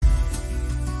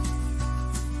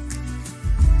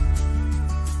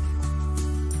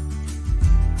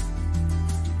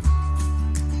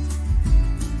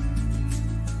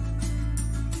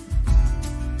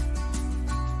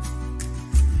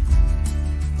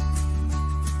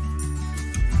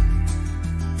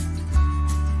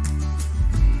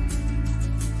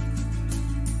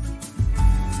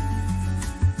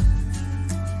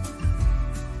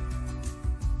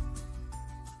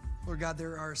God,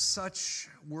 there are such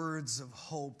words of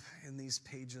hope in these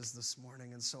pages this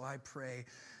morning, and so I pray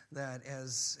that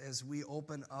as we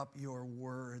open up your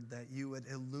word, that you would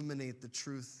illuminate the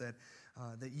truth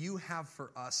that you have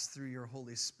for us through your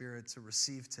Holy Spirit to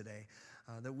receive today,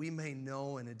 that we may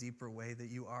know in a deeper way that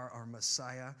you are our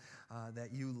Messiah,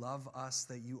 that you love us,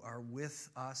 that you are with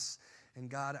us. And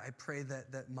God, I pray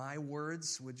that my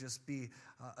words would just be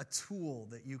a tool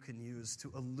that you can use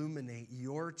to illuminate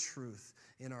your truth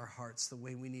in our hearts the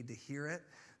way we need to hear it,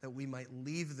 that we might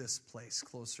leave this place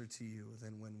closer to you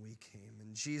than when we came.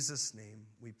 In Jesus' name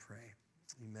we pray.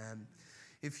 Amen.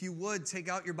 If you would, take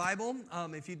out your Bible.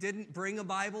 If you didn't bring a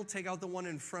Bible, take out the one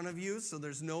in front of you, so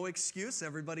there's no excuse.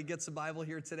 Everybody gets a Bible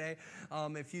here today.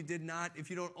 If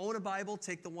you don't own a Bible,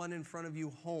 take the one in front of you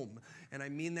home. And I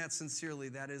mean that sincerely.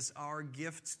 That is our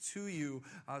gift to you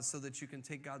so that you can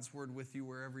take God's word with you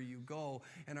wherever you go.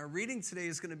 And our reading today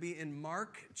is going to be in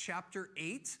Mark chapter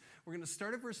 8. We're going to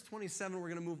start at verse 27. We're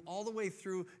going to move all the way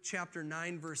through chapter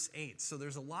 9, verse 8. So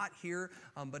there's a lot here,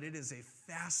 but it is a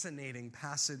fascinating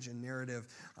passage and narrative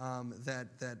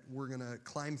that we're going to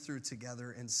climb through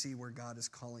together and see where God is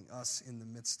calling us in the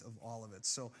midst of all of it.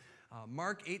 So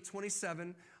Mark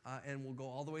 8:27, and we'll go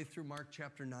all the way through Mark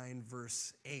chapter 9,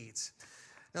 verse 8.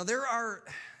 Now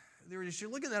as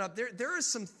you're looking that up, there are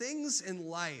some things in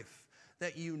life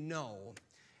that you know,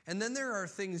 and then there are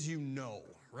things you know,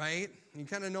 right? You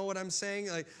kind of know what I'm saying?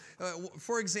 Like,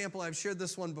 for example, I've shared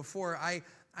this one before.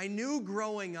 I knew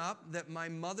growing up that my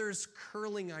mother's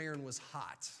curling iron was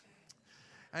hot.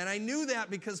 And I knew that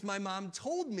because my mom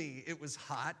told me it was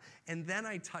hot, and then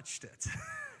I touched it.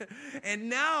 And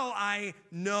now I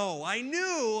know. I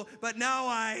knew, but now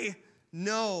I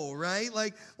know, right?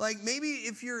 Like maybe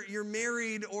if you're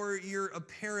married or you're a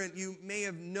parent, you may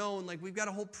have known, like we've got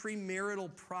a whole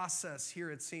premarital process here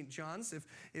at St. John's.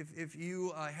 If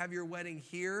you have your wedding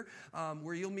here,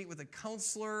 where you'll meet with a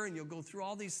counselor and you'll go through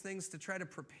all these things to try to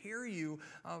prepare you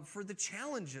for the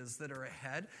challenges that are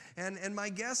ahead. And my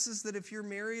guess is that if you're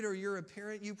married or you're a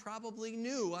parent, you probably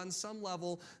knew on some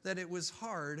level that it was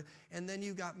hard, and then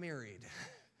you got married.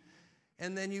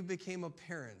 And then you became a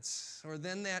parent, or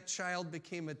then that child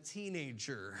became a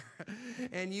teenager.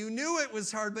 And you knew it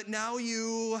was hard, but now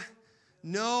you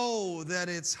know that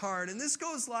it's hard. And this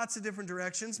goes lots of different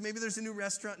directions. Maybe there's a new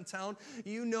restaurant in town.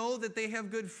 You know that they have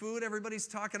good food. Everybody's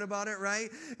talking about it, right?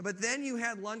 But then you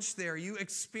had lunch there. You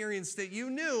experienced it.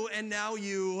 You knew, and now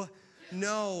you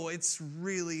know it's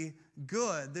really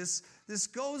good. This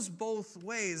goes both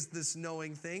ways, this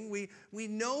knowing thing. We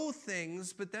know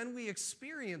things, but then we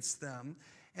experience them,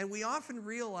 and we often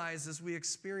realize as we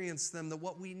experience them that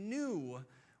what we knew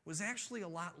was actually a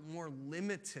lot more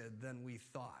limited than we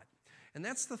thought. And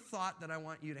that's the thought that I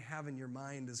want you to have in your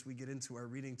mind as we get into our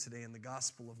reading today in the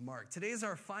Gospel of Mark. Today is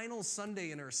our final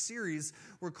Sunday in our series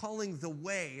we're calling The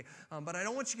Way, but I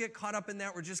don't want you to get caught up in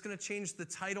that. We're just going to change the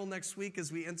title next week as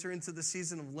we enter into the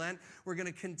season of Lent. We're going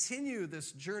to continue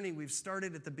this journey we've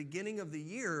started at the beginning of the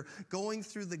year, going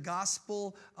through the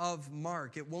Gospel of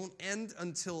Mark. It won't end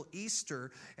until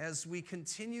Easter as we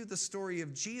continue the story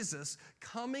of Jesus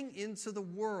coming into the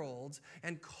world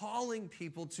and calling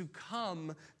people to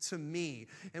come to me.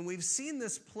 And we've seen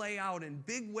this play out in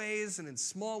big ways and in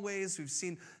small ways. We've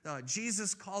seen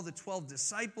Jesus call the 12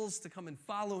 disciples to come and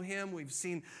follow him. We've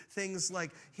seen things like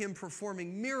him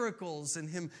performing miracles and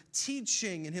him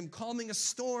teaching and him calming a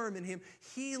storm and him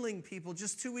healing people.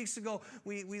 Just 2 weeks ago,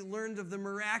 we learned of the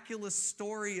miraculous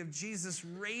story of Jesus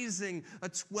raising a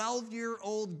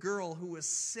 12-year-old girl who was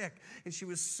sick. And she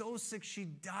was so sick she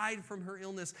died from her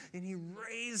illness, and he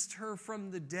raised her from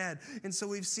the dead. And so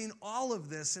we've seen all of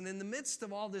this. And in the midst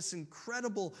of all this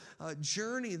incredible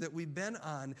journey that we've been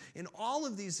on, in all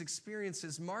of these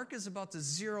experiences, Mark is about to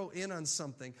zero in on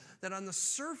something that on the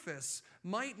surface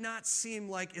might not seem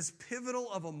like as pivotal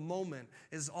of a moment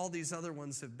as all these other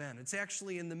ones have been. It's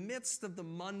actually in the midst of the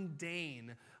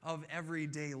mundane of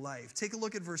everyday life. Take a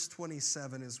look at verse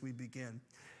 27 as we begin.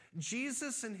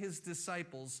 Jesus and his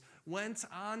disciples went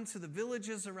on to the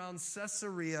villages around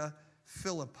Caesarea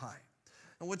Philippi.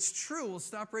 And what's true, we'll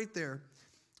stop right there,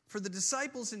 for the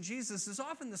disciples and Jesus is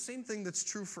often the same thing that's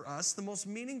true for us. The most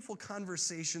meaningful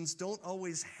conversations don't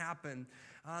always happen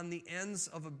on the ends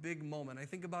of a big moment. I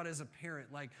think about as a parent,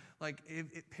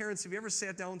 parents, have you ever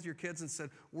sat down with your kids and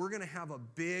said, we're going to have a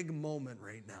big moment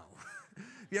right now?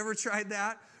 You ever tried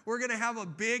that? We're going to have a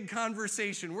big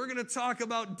conversation. We're going to talk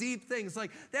about deep things. Like,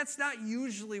 that's not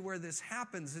usually where this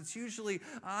happens. It's usually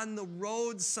on the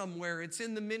road somewhere. It's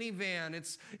in the minivan.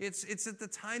 It's at the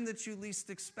time that you least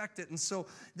expect it. And so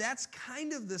that's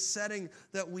kind of the setting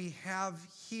that we have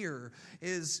here,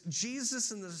 is Jesus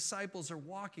and the disciples are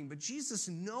walking, but Jesus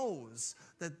knows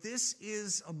that this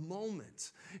is a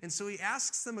moment. And so he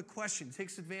asks them a question,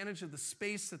 takes advantage of the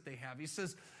space that they have. He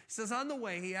says on the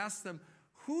way, he asks them,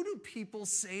 who do people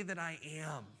say that I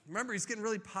am? Remember, he's getting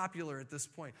really popular at this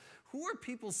point. Who are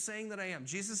people saying that I am?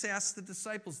 Jesus asked the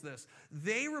disciples this.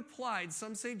 They replied,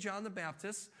 some say John the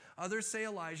Baptist, others say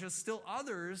Elijah, still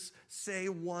others say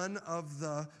one of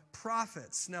the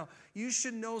prophets. Now, you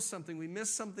should know something. We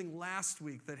missed something last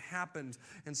week that happened,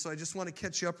 and so I just want to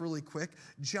catch you up really quick.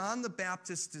 John the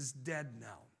Baptist is dead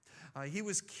now. He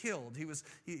was killed.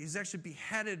 He's actually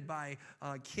beheaded by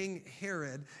King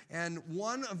Herod. And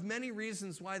one of many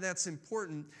reasons why that's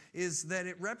important is that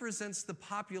it represents the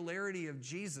popularity of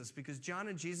Jesus, because John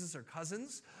and Jesus are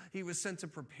cousins. He was sent to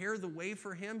prepare the way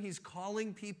for him. He's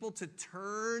calling people to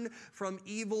turn from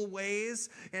evil ways.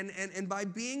 And by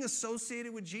being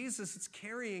associated with Jesus, it's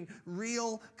carrying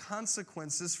real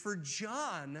consequences. For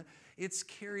John, it's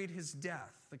carried his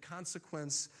death. The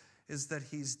consequence is that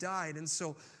he's died. And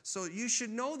so you should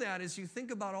know that as you think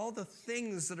about all the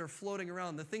things that are floating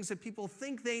around, the things that people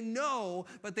think they know,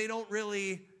 but they don't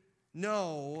really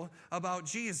know about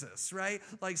Jesus, right?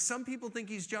 Like, some people think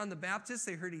he's John the Baptist.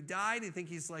 They heard he died. They think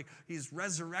he's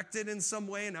resurrected in some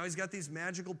way, and now he's got these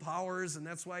magical powers, and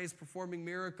that's why he's performing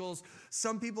miracles.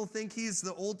 Some people think he's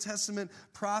the Old Testament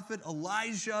prophet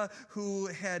Elijah, who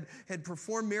had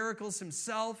performed miracles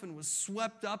himself and was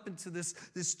swept up into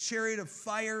this chariot of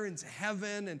fire into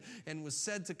heaven, and was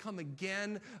said to come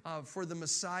again for the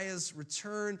Messiah's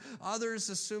return. Others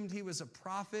assumed he was a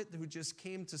prophet who just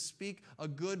came to speak a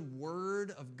good word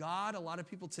of God. A lot of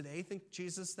people today think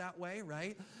Jesus that way,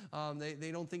 right? They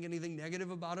don't think anything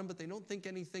negative about him, but they don't think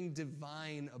anything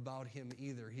divine about him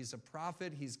either. He's a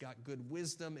prophet. He's got good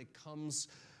wisdom. It comes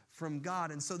from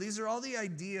God. And so these are all the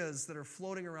ideas that are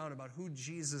floating around about who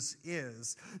Jesus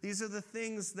is. These are the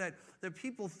things that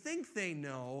people think they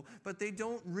know, but they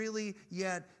don't really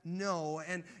yet know.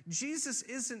 And Jesus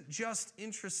isn't just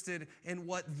interested in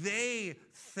what they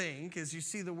think, as you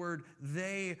see the word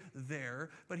they there,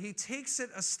 but he takes it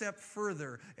a step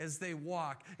further as they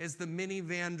walk, as the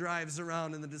minivan drives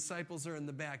around and the disciples are in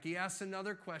the back. He asks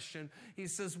another question. He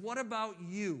says, what about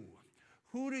you?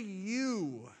 Who do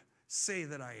you say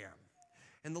that I am?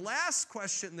 And the last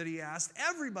question that he asked,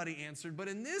 everybody answered, but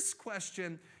in this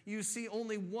question, you see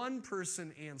only one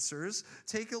person answers.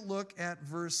 Take a look at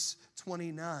verse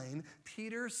 29.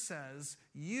 Peter says,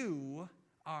 you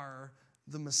are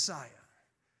the Messiah.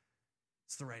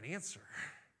 It's the right answer.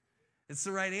 It's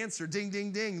the right answer. Ding,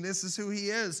 ding, ding. This is who he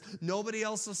is. Nobody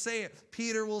else will say it.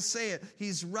 Peter will say it.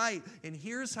 He's right. And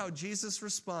here's how Jesus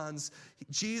responds.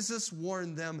 Jesus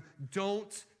warned them,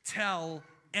 don't tell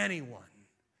anyone.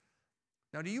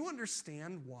 Now, do you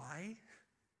understand why?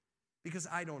 Because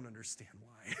I don't understand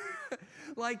why.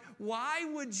 Like, why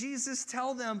would Jesus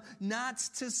tell them not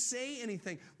to say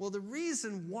anything? Well, the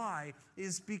reason why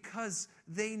is because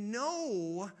they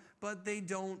know, but they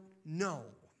don't know.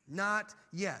 Not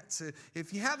yet.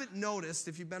 If you haven't noticed,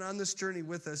 if you've been on this journey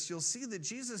with us, you'll see that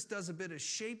Jesus does a bit of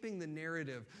shaping the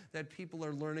narrative that people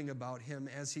are learning about him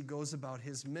as he goes about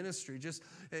his ministry. Just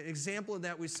an example of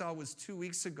that we saw was 2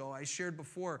 weeks ago. I shared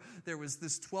before, there was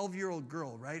this 12-year-old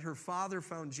girl, right? Her father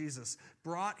found Jesus,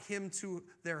 brought him to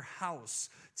their house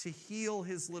to heal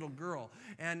his little girl.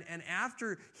 And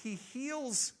after he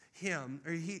heals him,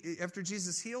 or after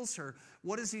Jesus heals her,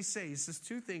 what does he say? He says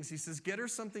two things. He says, get her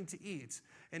something to eat.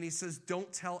 And he says,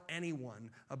 don't tell anyone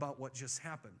about what just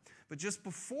happened. But just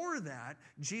before that,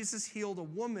 Jesus healed a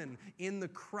woman in the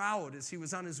crowd as he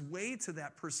was on his way to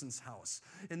that person's house.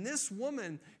 And this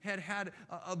woman had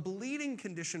a bleeding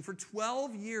condition for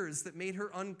 12 years that made her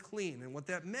unclean. And what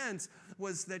that meant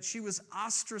was that she was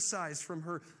ostracized from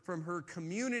her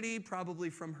community, probably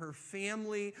from her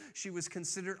family. She was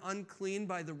considered unclean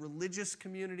by the religious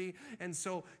community. And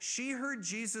so she heard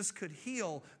Jesus could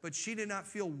heal, but she did not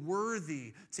feel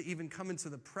worthy to even come into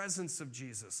the presence of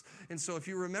Jesus. And so if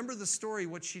you remember the story,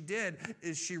 what she did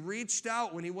is she reached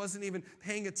out when he wasn't even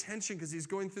paying attention because he's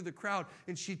going through the crowd,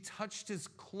 and she touched his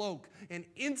cloak, and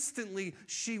instantly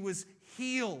she was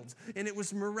healed, and it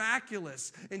was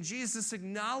miraculous, and Jesus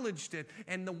acknowledged it.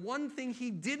 And the one thing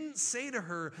he didn't say to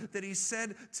her that he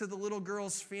said to the little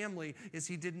girl's family is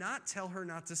he did not tell her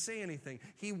not to say anything.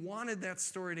 He wanted that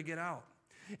story to get out.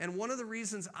 And one of the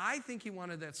reasons I think he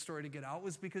wanted that story to get out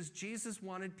was because Jesus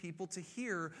wanted people to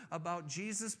hear about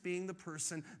Jesus being the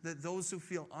person that those who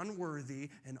feel unworthy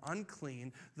and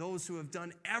unclean, those who have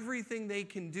done everything they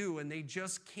can do and they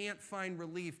just can't find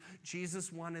relief,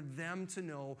 Jesus wanted them to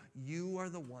know, you are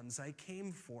the ones I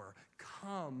came for.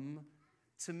 Come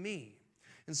to me.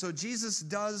 And so Jesus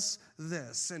does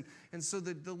this. And so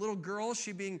the little girl,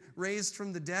 she being raised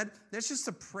from the dead, that's just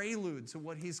a prelude to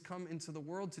what he's come into the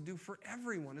world to do for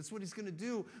everyone. It's what he's going to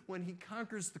do when he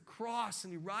conquers the cross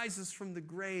and he rises from the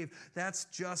grave. That's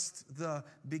just the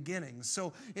beginning.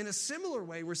 So in a similar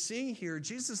way, we're seeing here,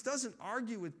 Jesus doesn't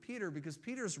argue with Peter because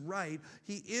Peter's right.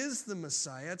 He is the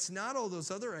Messiah. It's not all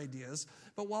those other ideas.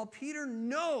 But while Peter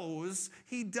knows,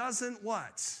 he doesn't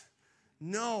what?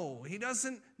 No, he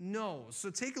doesn't know. So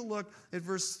take a look at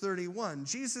verse 31.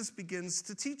 Jesus begins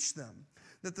to teach them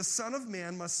that the Son of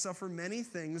Man must suffer many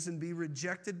things and be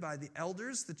rejected by the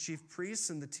elders, the chief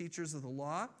priests, and the teachers of the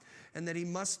law, and that he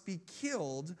must be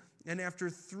killed and after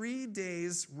 3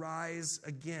 days rise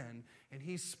again. And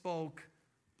he spoke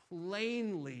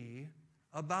plainly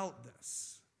about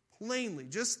this. Plainly.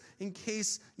 Just in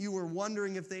case you were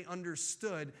wondering if they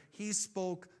understood, he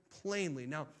spoke plainly.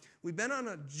 Now, we've been on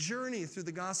a journey through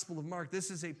the Gospel of Mark.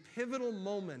 This is a pivotal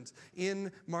moment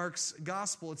in Mark's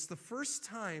Gospel. It's the first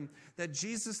time that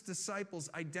Jesus' disciples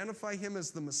identify him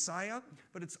as the Messiah,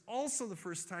 but it's also the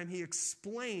first time he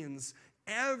explains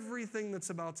everything that's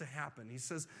about to happen. He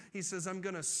says, I'm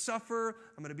going to suffer,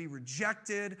 I'm going to be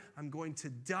rejected, I'm going to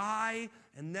die,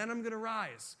 and then I'm going to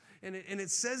rise. And it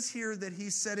says here that he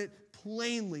said it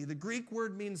plainly. The Greek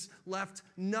word means left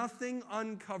nothing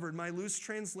uncovered. My loose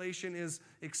translation is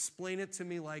explain it to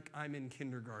me like I'm in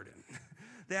kindergarten.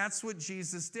 That's what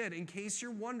Jesus did. In case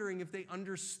you're wondering if they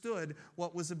understood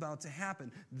what was about to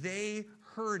happen, they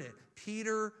heard it.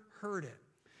 Peter heard it.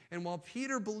 And while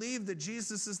Peter believed that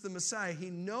Jesus is the Messiah, he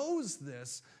knows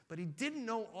this, but he didn't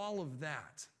know all of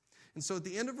that. And so at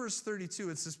the end of verse 32,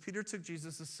 it says, Peter took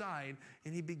Jesus aside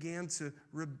and he began to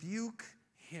rebuke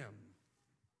him.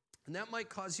 And that might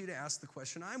cause you to ask the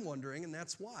question I'm wondering, and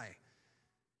that's why.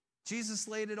 Jesus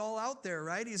laid it all out there,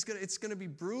 right? It's going to be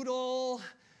brutal.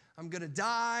 I'm going to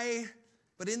die.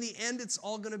 But in the end, it's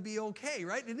all going to be okay,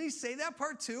 right? Didn't he say that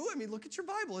part too? I mean, look at your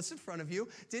Bible. It's in front of you.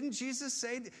 Didn't Jesus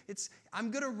say, I'm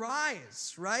going to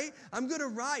rise, right? I'm going to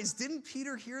rise. Didn't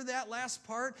Peter hear that last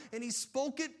part? And he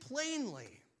spoke it plainly.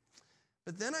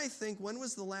 But then I think, when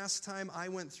was the last time I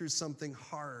went through something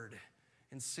hard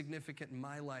and significant in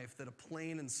my life that a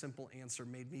plain and simple answer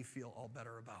made me feel all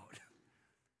better about?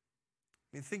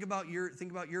 I mean, think about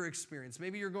your experience.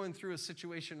 Maybe you're going through a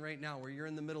situation right now where you're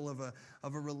in the middle of a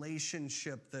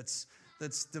relationship that's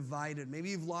divided. Maybe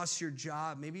you've lost your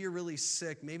job. Maybe you're really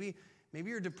sick. Maybe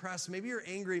you're depressed. Maybe you're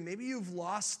angry. Maybe you've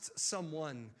lost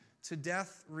someone to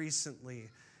death recently.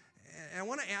 And I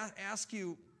want to ask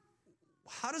you,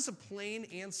 how does a plain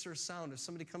answer sound if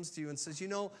somebody comes to you and says,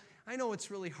 I know it's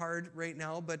really hard right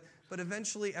now, but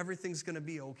eventually everything's going to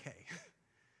be okay.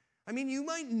 I mean, you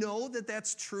might know that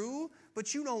that's true,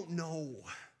 but you don't know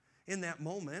in that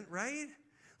moment, right?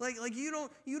 Like you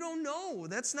don't know.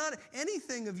 That's not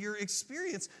anything of your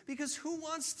experience, because who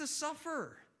wants to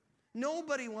suffer?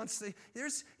 Nobody wants to.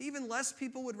 There's even less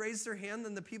people would raise their hand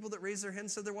than the people that raise their hand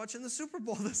said they're watching the Super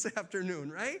Bowl this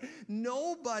afternoon, right?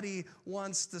 Nobody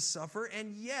wants to suffer,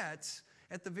 and yet,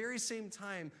 at the very same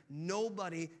time,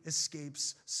 nobody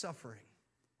escapes suffering.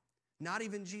 Not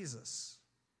even Jesus.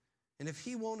 And if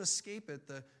he won't escape it,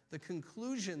 the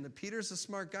conclusion that Peter's a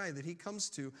smart guy that he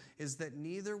comes to is that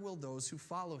neither will those who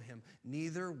follow him.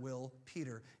 Neither will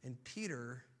Peter. And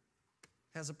Peter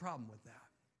has a problem with that.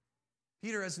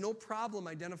 Peter has no problem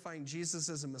identifying Jesus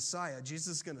as a Messiah.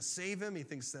 Jesus is going to save him. He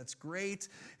thinks that's great.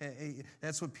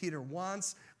 That's what Peter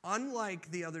wants.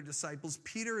 Unlike the other disciples,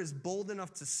 Peter is bold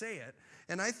enough to say it.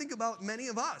 And I think about many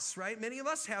of us, right? Many of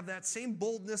us have that same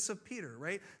boldness of Peter,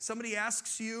 right? Somebody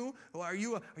asks you, are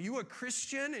you a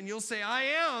Christian? And you'll say, I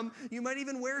am. You might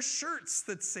even wear shirts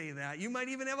that say that. You might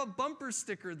even have a bumper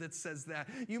sticker that says that.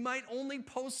 You might only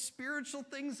post spiritual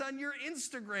things on your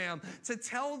Instagram to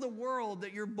tell the world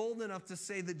that you're bold enough to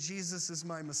say that Jesus is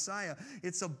my Messiah.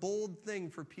 It's a bold thing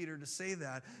for Peter to say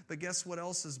that. But guess what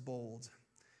else is bold?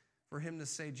 For him to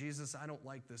say, Jesus, I don't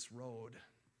like this road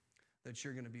that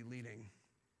you're going to be leading.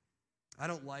 I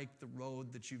don't like the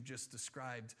road that you've just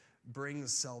described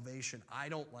brings salvation. I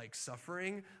don't like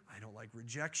suffering. I don't like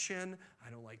rejection. I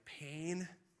don't like pain.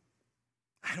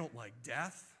 I don't like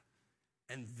death.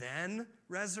 And then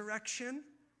resurrection.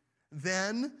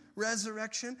 Then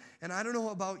resurrection. And I don't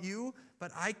know about you,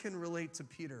 but I can relate to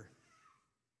Peter,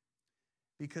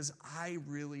 because I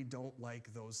really don't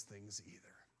like those things either.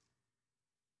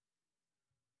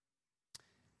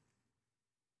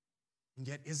 And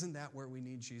yet, isn't that where we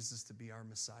need Jesus to be our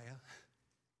Messiah?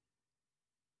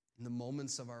 In the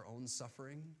moments of our own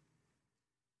suffering,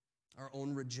 our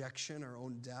own rejection, our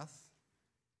own death.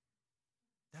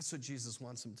 That's what Jesus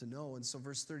wants them to know. And so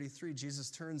verse 33, Jesus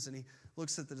turns and he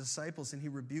looks at the disciples and he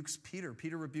rebukes Peter.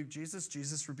 Peter rebuked Jesus.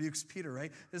 Jesus rebukes Peter,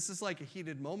 right? This is like a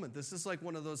heated moment. This is like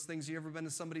one of those things, you ever been to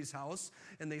somebody's house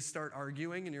and they start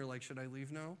arguing and you're like, should I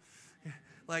leave now?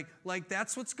 Like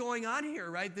that's what's going on here,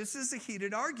 right? This is a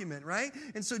heated argument, right?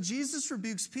 And so Jesus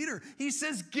rebukes Peter. He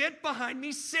says, get behind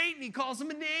me, Satan. He calls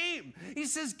him a name. He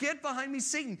says, get behind me,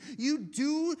 Satan. You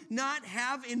do not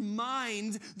have in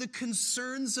mind the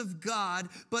concerns of God,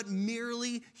 but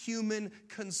merely human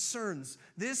concerns.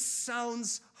 This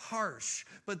sounds harsh,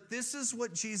 but this is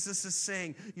what Jesus is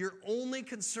saying. You're only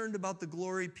concerned about the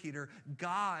glory, Peter.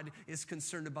 God is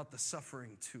concerned about the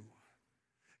suffering too.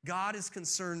 God is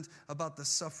concerned about the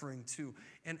suffering too.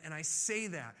 And I say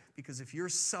that because if you're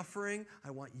suffering, I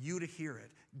want you to hear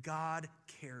it. God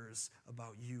cares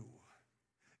about you.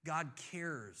 God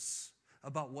cares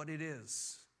about what it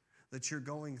is that you're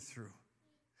going through.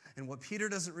 And what Peter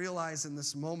doesn't realize in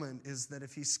this moment is that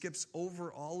if he skips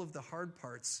over all of the hard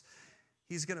parts,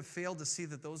 he's going to fail to see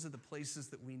that those are the places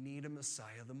that we need a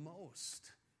Messiah the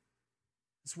most.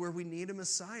 It's where we need a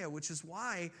Messiah, which is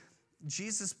why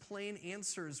Jesus' plain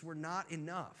answers were not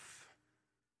enough.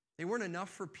 They weren't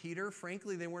enough for Peter.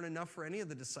 Frankly, they weren't enough for any of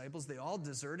the disciples. They all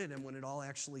deserted him when it all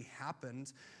actually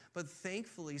happened. But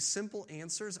thankfully, simple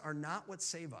answers are not what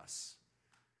save us.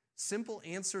 Simple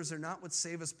answers are not what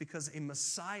save us because a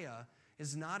Messiah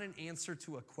is not an answer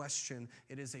to a question.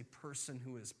 It is a person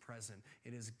who is present.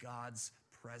 It is God's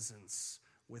presence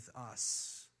with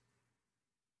us.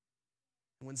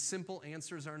 When simple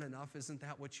answers aren't enough, isn't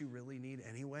that what you really need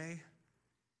anyway?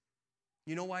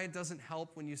 You know why it doesn't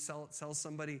help when you tell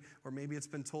somebody, or maybe it's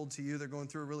been told to you, they're going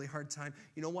through a really hard time.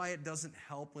 You know why it doesn't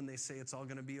help when they say it's all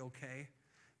going to be okay?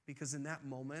 Because in that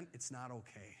moment, it's not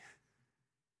okay.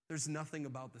 There's nothing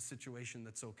about the situation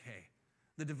that's okay.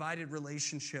 The divided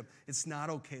relationship, it's not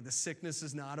okay. The sickness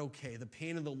is not okay. The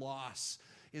pain of the loss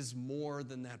is more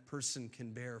than that person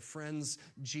can bear. Friends,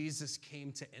 Jesus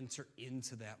came to enter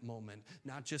into that moment,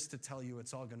 not just to tell you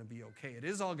it's all going to be okay. It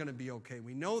is all going to be okay.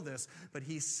 We know this, but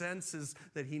he senses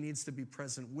that he needs to be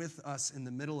present with us in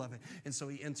the middle of it. And so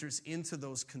he enters into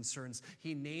those concerns.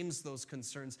 He names those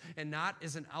concerns, and not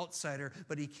as an outsider,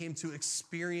 but he came to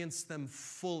experience them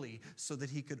fully so that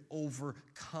he could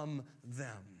overcome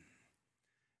them.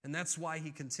 And that's why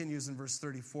he continues in verse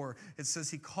 34. It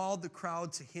says, he called the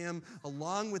crowd to him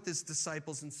along with his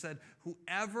disciples and said,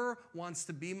 whoever wants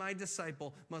to be my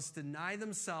disciple must deny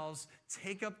themselves,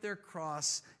 take up their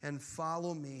cross, and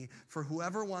follow me. For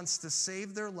whoever wants to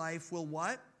save their life will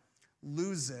what?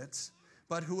 Lose it.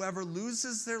 But whoever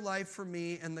loses their life for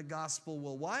me and the gospel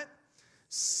will what?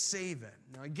 Save it.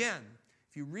 Now again,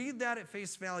 if you read that at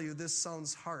face value, this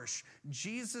sounds harsh.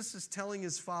 Jesus is telling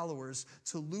his followers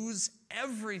to lose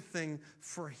everything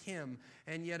for him.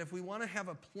 And yet, if we want to have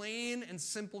a plain and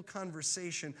simple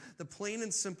conversation, the plain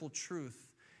and simple truth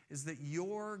is that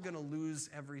you're going to lose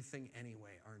everything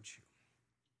anyway, aren't you?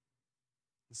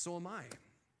 And so am I.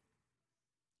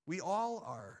 We all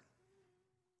are.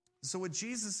 So what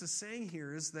Jesus is saying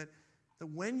here is that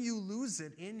when you lose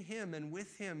it in him and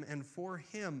with him and for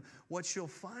him, what you'll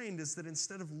find is that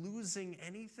instead of losing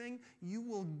anything, you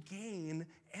will gain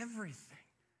everything.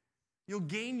 You'll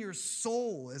gain your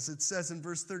soul, as it says in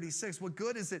verse 36. What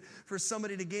good is it for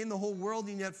somebody to gain the whole world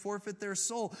and yet forfeit their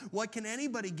soul? What can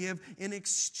anybody give in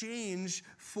exchange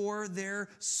for their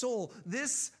soul?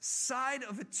 This side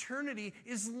of eternity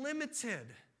is limited.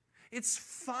 It's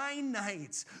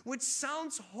finite, which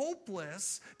sounds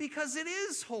hopeless because it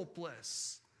is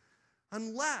hopeless.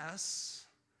 Unless,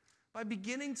 by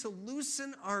beginning to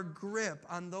loosen our grip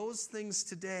on those things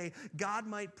today, God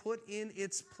might put in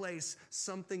its place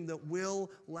something that will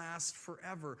last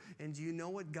forever. And do you know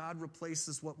what God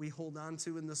replaces what we hold on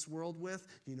to in this world with?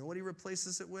 Do you know what he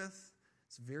replaces it with?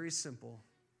 It's very simple.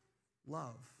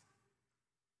 Love.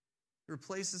 He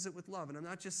replaces it with love. And I'm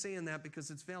not just saying that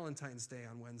because it's Valentine's Day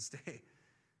on Wednesday.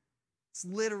 It's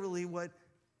literally what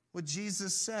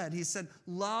Jesus said. He said,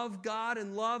 love God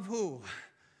and love who?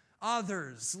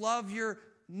 Others. Love your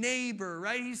neighbor,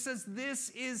 right? He says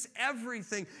this is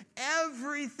everything.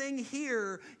 Everything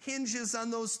here hinges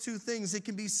on those two things. It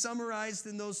can be summarized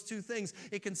in those two things.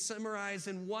 It can summarize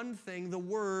in one thing, the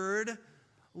word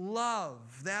love.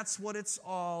 That's what it's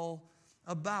all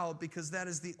about, because that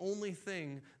is the only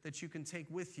thing that you can take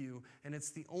with you, and it's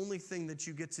the only thing that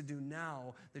you get to do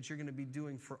now that you're going to be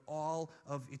doing for all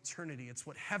of eternity. It's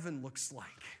what heaven looks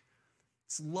like.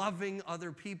 It's loving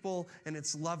other people, and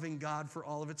it's loving God for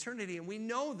all of eternity. And we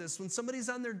know this when somebody's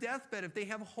on their deathbed, if they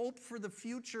have hope for the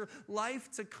future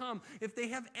life to come, if they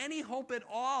have any hope at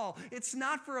all, it's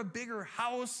not for a bigger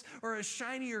house or a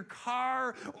shinier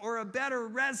car or a better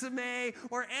resume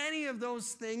or any of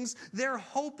those things. Their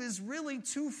hope is really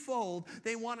twofold.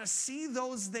 They want to see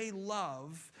those they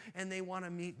love, and they want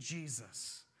to meet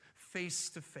Jesus face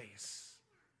to face.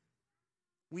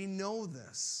 We know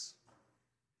this.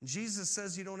 Jesus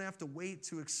says you don't have to wait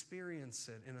to experience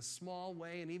it in a small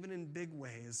way and even in big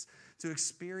ways, to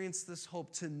experience this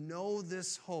hope, to know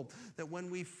this hope, that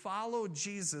when we follow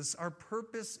Jesus, our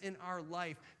purpose in our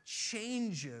life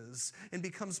changes and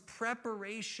becomes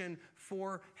preparation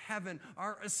for heaven.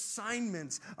 Our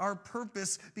assignment, our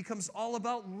purpose becomes all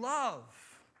about love.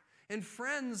 And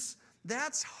friends,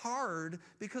 that's hard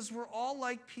because we're all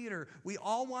like Peter. We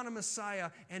all want a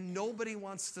Messiah and nobody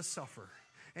wants to suffer.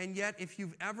 And yet, if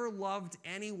you've ever loved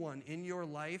anyone in your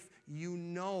life, you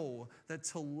know that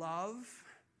to love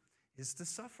is to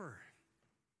suffer,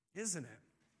 isn't it?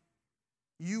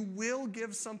 You will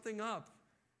give something up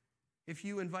if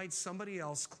you invite somebody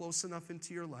else close enough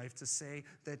into your life to say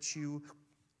that you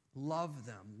love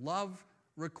them. Love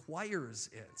requires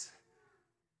it.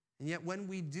 And yet when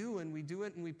we do, and we do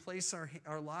it and we place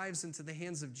our lives into the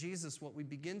hands of Jesus, what we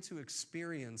begin to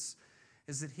experience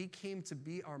is that he came to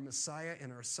be our Messiah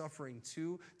in our suffering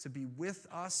too, to be with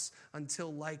us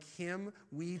until, like him,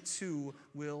 we too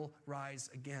will rise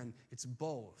again. It's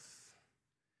both.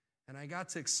 And I got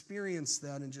to experience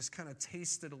that and just kind of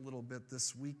taste it a little bit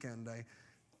this weekend. I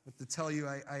have to tell you,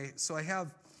 I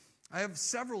have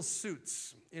several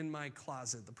suits in my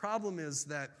closet. The problem is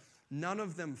that none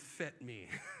of them fit me.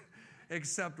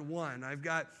 Except one. I've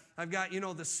got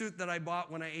the suit that I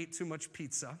bought when I ate too much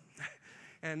pizza.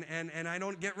 And I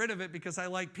don't get rid of it because I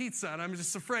like pizza, and I'm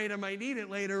just afraid I might eat it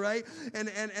later, right? And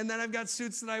then I've got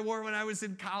suits that I wore when I was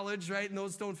in college, right? And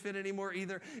those don't fit anymore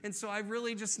either. And so I've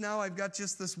got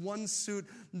just this one suit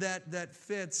that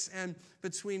fits. And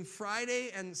between Friday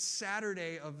and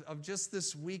Saturday of just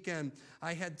this weekend,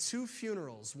 I had two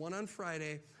funerals, one on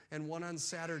Friday and one on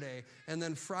Saturday. And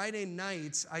then Friday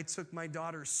night, I took my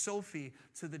daughter Sophie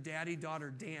to the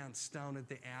daddy-daughter dance down at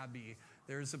the Abbey.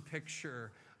 There's a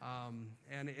picture.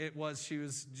 And she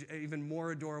was even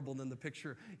more adorable than the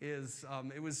picture is.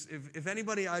 If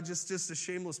anybody, just a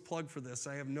shameless plug for this.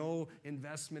 I have no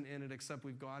investment in it except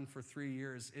we've gone for 3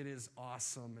 years. It is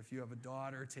awesome. If you have a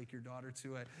daughter, take your daughter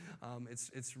to it.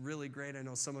 It's really great. I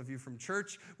know some of you from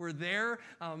church were there,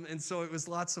 and so it was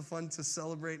lots of fun to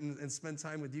celebrate and spend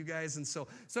time with you guys. And so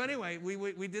anyway,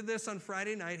 we did this on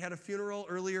Friday night, had a funeral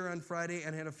earlier on Friday,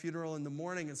 and had a funeral in the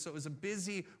morning. And so it was a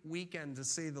busy weekend, to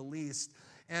say the least.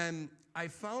 And I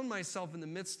found myself in the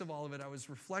midst of all of it, I was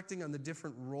reflecting on the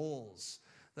different roles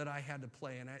that I had to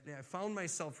play. And I found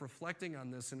myself reflecting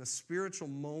on this in a spiritual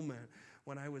moment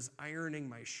when I was ironing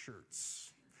my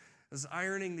shirts. I was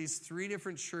ironing these 3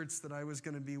 different shirts that I was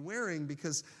going to be wearing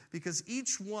because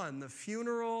each one, the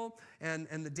funeral and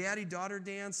the daddy-daughter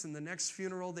dance and the next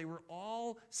funeral, they were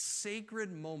all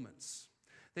sacred moments.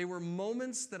 They were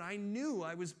moments that I knew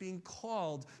I was being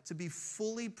called to be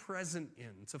fully present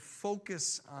in, to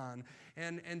focus on,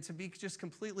 and to be just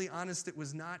completely honest, it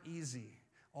was not easy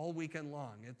all weekend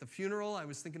long. At the funeral, I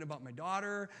was thinking about my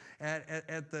daughter.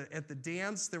 At the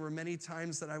dance, there were many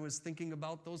times that I was thinking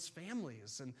about those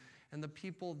families and the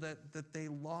people that they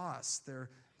lost, their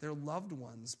loved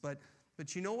ones. But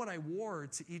you know what I wore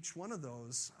to each one of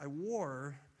those? I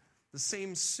wore the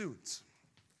same suit.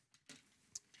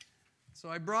 So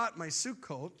I brought my suit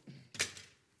coat.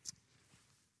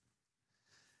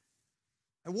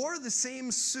 I wore the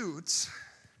same suit.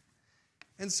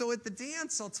 And so at the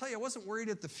dance, I'll tell you, I wasn't worried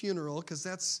at the funeral because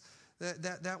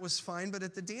that was fine. But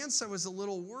at the dance, I was a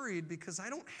little worried because I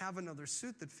don't have another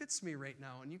suit that fits me right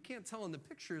now. And you can't tell in the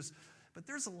pictures, but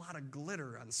there's a lot of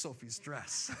glitter on Sophie's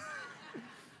dress.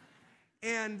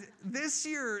 And this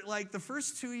year, like the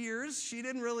first 2 years, she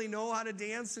didn't really know how to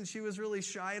dance and she was really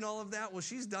shy and all of that. Well,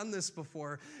 she's done this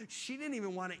before. She didn't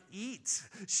even want to eat.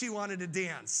 She wanted to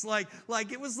dance. Like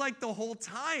it was like the whole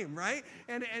time, right?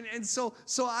 And so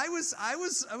I was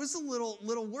a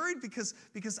little worried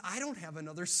because I don't have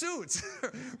another suit,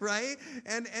 right?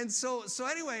 And so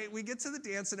anyway, we get to the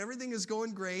dance and everything is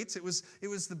going great. It was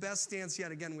the best dance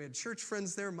yet. Again, we had church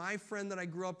friends there. My friend that I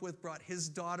grew up with brought his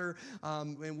daughter,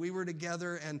 and we were together.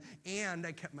 And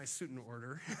I kept my suit in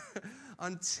order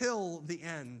until the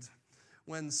end,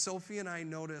 when Sophie and I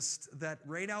noticed that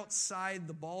right outside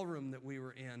the ballroom that we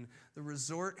were in, the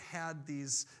resort had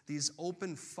these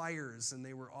open fires, and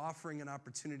they were offering an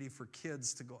opportunity for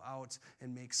kids to go out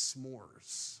and make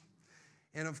s'mores.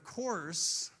 And of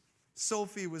course,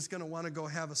 Sophie was going to want to go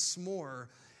have a s'more.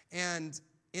 And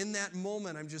in that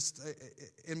moment, I'm just,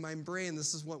 in my brain,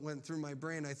 this is what went through my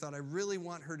brain. I thought, I really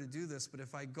want her to do this, but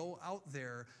if I go out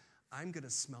there, I'm going to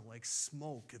smell like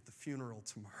smoke at the funeral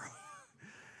tomorrow.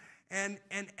 And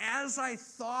as I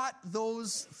thought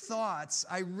those thoughts,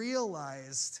 I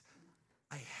realized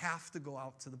I have to go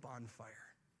out to the bonfire.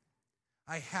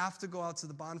 I have to go out to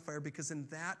the bonfire because in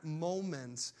that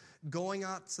moment, going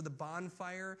out to the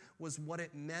bonfire was what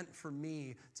it meant for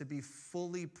me to be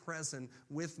fully present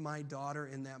with my daughter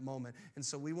in that moment. And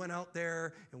so we went out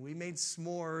there and we made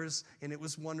s'mores and it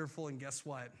was wonderful. And guess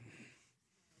what?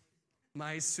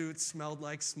 My suit smelled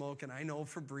like smoke, and I know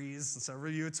Febreze, and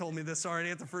several of you told me this already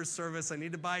at the first service. I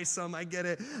need to buy some. I get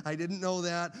it. I didn't know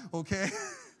that, okay?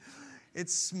 It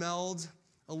smelled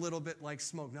a little bit like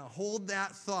smoke. Now, hold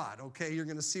that thought, okay? You're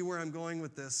going to see where I'm going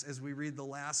with this as we read the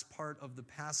last part of the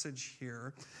passage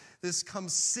here. This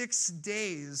comes 6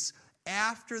 days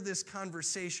after this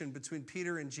conversation between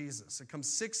Peter and Jesus. It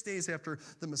comes 6 days after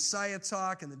the Messiah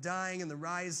talk and the dying and the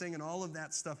rising and all of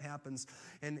that stuff happens.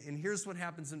 And here's what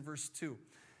happens in verse 2.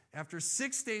 After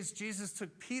 6 days, Jesus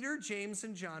took Peter, James,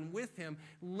 and John with him,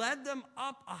 led them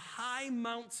up a high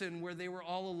mountain where they were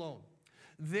all alone.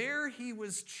 There he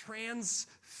was transfigured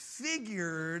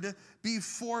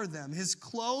before them. His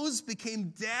clothes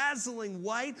became dazzling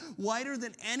white, whiter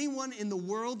than anyone in the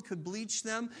world could bleach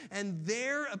them. And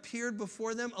there appeared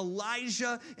before them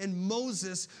Elijah and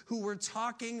Moses, who were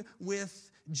talking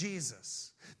with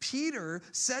Jesus. Peter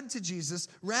said to Jesus,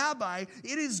 "Rabbi,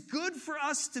 it is good for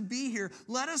us to be here.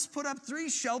 Let us put up 3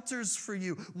 shelters for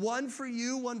you, one for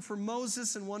you, one for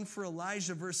Moses, and one for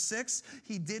Elijah." Verse 6,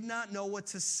 he did not know what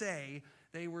to say.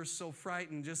 They were so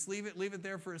frightened. Just leave it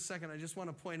there for a second. I just want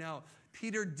to point out,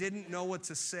 Peter didn't know what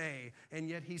to say, and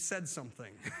yet he said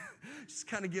something. Just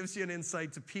kind of gives you an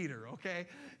insight to Peter, okay?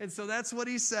 And so that's what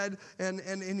he said, and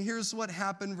here's what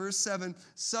happened, verse 7.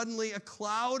 Suddenly a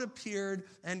cloud appeared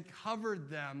and covered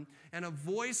them, and a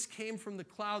voice came from the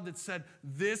cloud that said,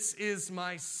 "This is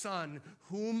my son,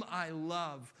 whom I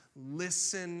love.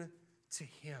 Listen to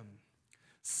him."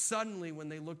 Suddenly, when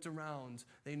they looked around,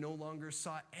 they no longer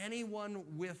saw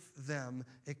anyone with them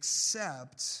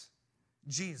except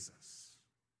Jesus.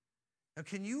 Now,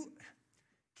 can you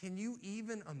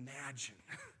even imagine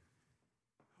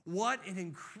what an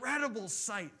incredible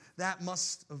sight that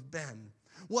must have been?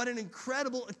 What an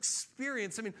incredible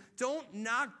experience. I mean, don't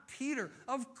knock Peter.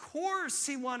 Of course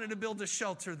he wanted to build a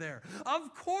shelter there.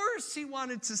 Of course he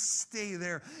wanted to stay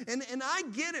there. And I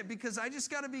get it, because I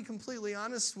just got to be completely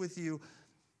honest with you.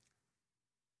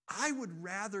 I would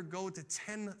rather go to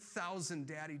 10,000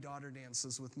 daddy-daughter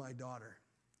dances with my daughter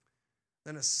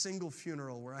than a single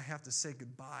funeral where I have to say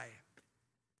goodbye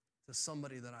to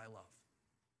somebody that I love.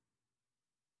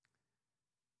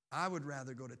 I would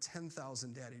rather go to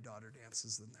 10,000 daddy-daughter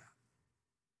dances than that.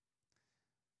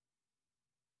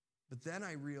 But then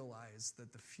I realized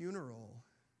that the funeral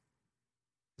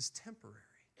is temporary.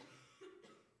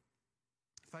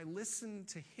 If I listen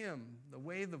to him, the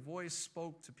way the voice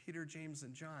spoke to Peter, James,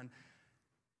 and John,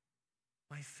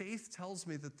 my faith tells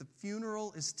me that the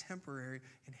funeral is temporary,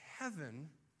 and heaven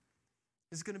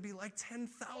is going to be like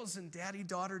 10,000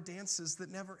 daddy-daughter dances that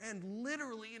never end.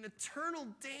 Literally an eternal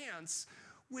dance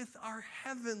with our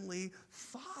heavenly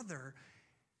Father.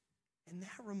 And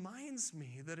that reminds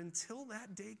me that until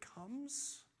that day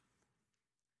comes,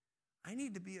 I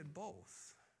need to be at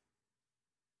both.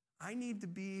 I need to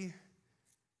be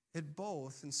at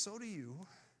both, and so do you.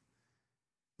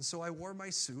 And so I wore my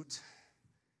suit,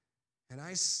 and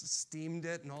I steamed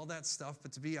it and all that stuff,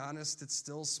 but to be honest, it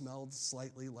still smelled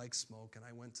slightly like smoke, and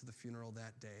I went to the funeral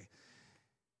that day.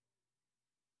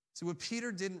 So what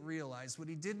Peter didn't realize, what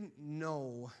he didn't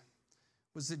know,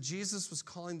 was that Jesus was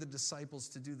calling the disciples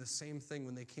to do the same thing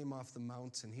when they came off the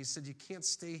mountain. He said, "You can't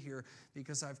stay here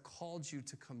because I've called you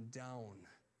to come down.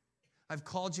 I've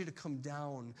called you to come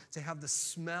down, to have the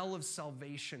smell of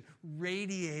salvation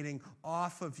radiating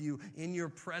off of you in your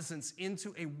presence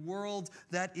into a world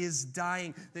that is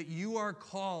dying, that you are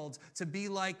called to be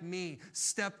like me.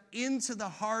 Step into the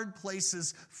hard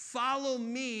places. Follow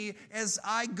me as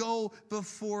I go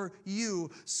before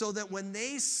you, so that when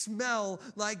they smell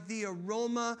like the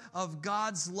aroma of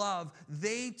God's love,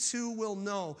 they too will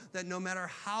know that no matter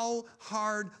how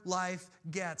hard life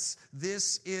gets,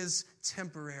 this is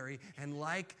temporary, and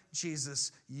like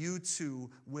Jesus, you too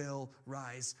will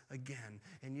rise again."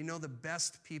 And you know the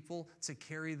best people to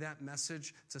carry that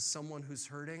message to someone who's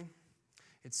hurting?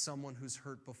 It's someone who's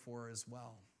hurt before as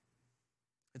well.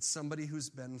 It's somebody who's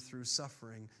been through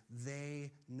suffering.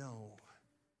 They know.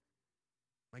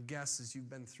 My guess is you've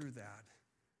been through that.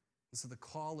 And so the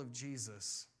call of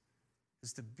Jesus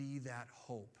is to be that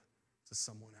hope to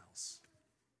someone else.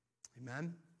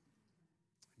 Amen?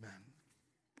 Amen.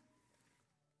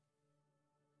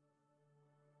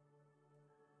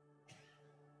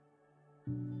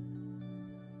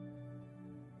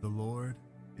 The Lord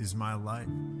is my light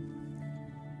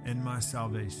and my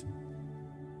salvation.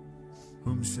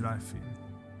 Whom should I fear?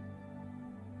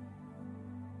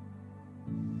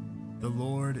 The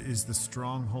Lord is the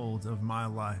stronghold of my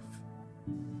life.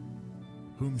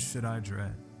 Whom should I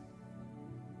dread?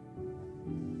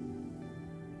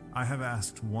 I have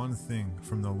asked one thing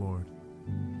from the Lord.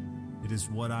 It is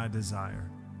what I desire,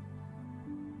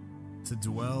 to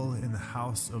dwell in the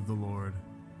house of the Lord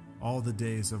all the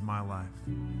days of my life,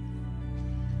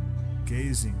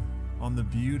 gazing on the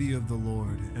beauty of the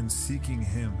Lord and seeking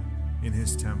him in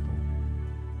his temple.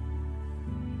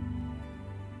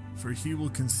 For he will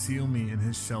conceal me in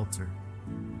his shelter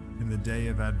in the day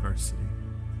of adversity.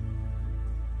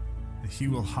 He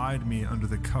will hide me under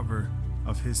the cover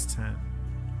of his tent.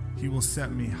 He will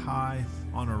set me high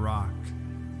on a rock.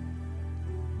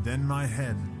 Then my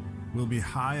head will be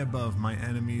high above my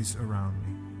enemies around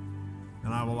me,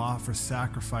 and I will offer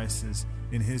sacrifices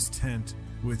in his tent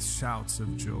with shouts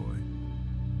of joy.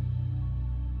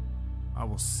 I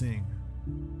will sing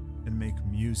and make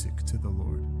music to the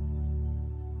Lord.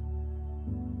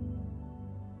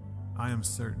 I am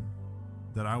certain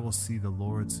that I will see the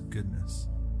Lord's goodness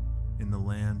in the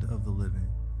land of the living.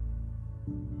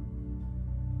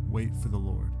 Wait for the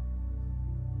Lord.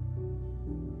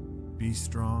 Be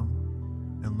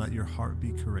strong and let your heart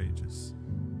be courageous.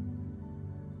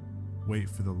 Wait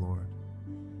for the Lord.